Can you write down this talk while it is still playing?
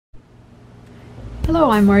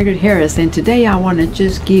Hello, I'm Margrit Harris, and today I want to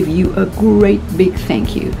just give you a great big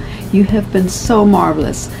thank you. You have been so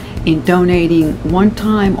marvelous in donating one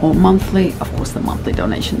time or monthly. Of course, the monthly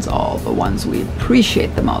donations are the ones we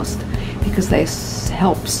appreciate the most because they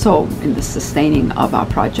help so in the sustaining of our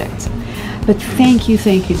projects. But thank you for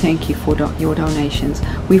your donations.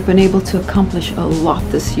 We've been able to accomplish a lot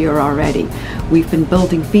this year already. We've been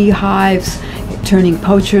building beehives, turning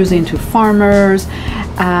poachers into farmers,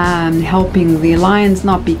 helping the lions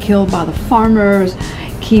not be killed by the farmers,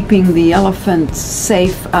 keeping the elephants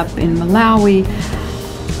safe up in Malawi,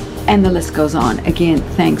 and the list goes on. Again,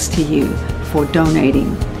 thanks to you for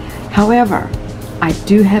donating. However, I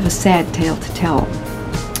do have a sad tale to tell.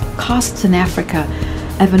 Costs in Africa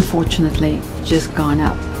have unfortunately just gone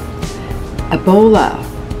up. Ebola,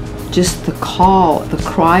 just the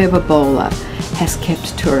cry of Ebola has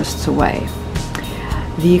kept tourists away.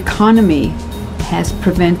 The economy has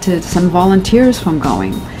prevented some volunteers from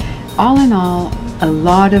going. All in all, a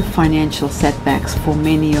lot of financial setbacks for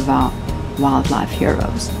many of our wildlife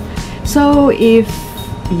heroes. So if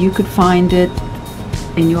you could find it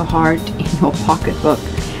in your heart, in your pocketbook,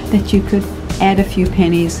 that you could add a few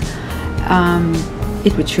pennies,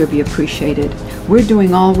 it would sure be appreciated. We're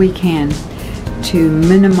doing all we can to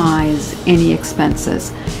minimize any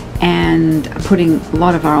expenses and putting a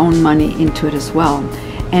lot of our own money into it as well.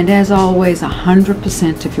 And as always,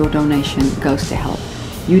 100% of your donation goes to help.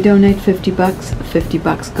 You donate 50 bucks, 50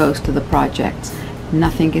 bucks goes to the projects.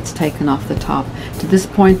 Nothing gets taken off the top. To this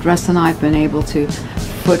point, Russ and I have been able to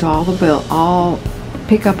foot all the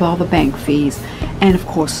pick up all the bank fees. And of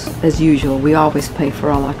course, as usual, we always pay for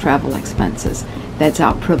all our travel expenses. That's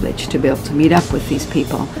our privilege to be able to meet up with these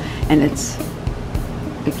people. And it's,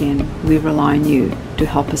 again, we rely on you to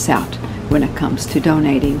help us out when it comes to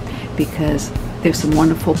donating, because there's some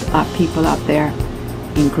wonderful people out there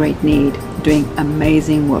in great need, doing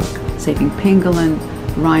amazing work, saving pangolin,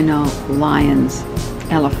 rhino, lions,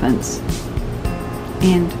 elephants,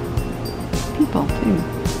 and people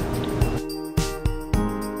too.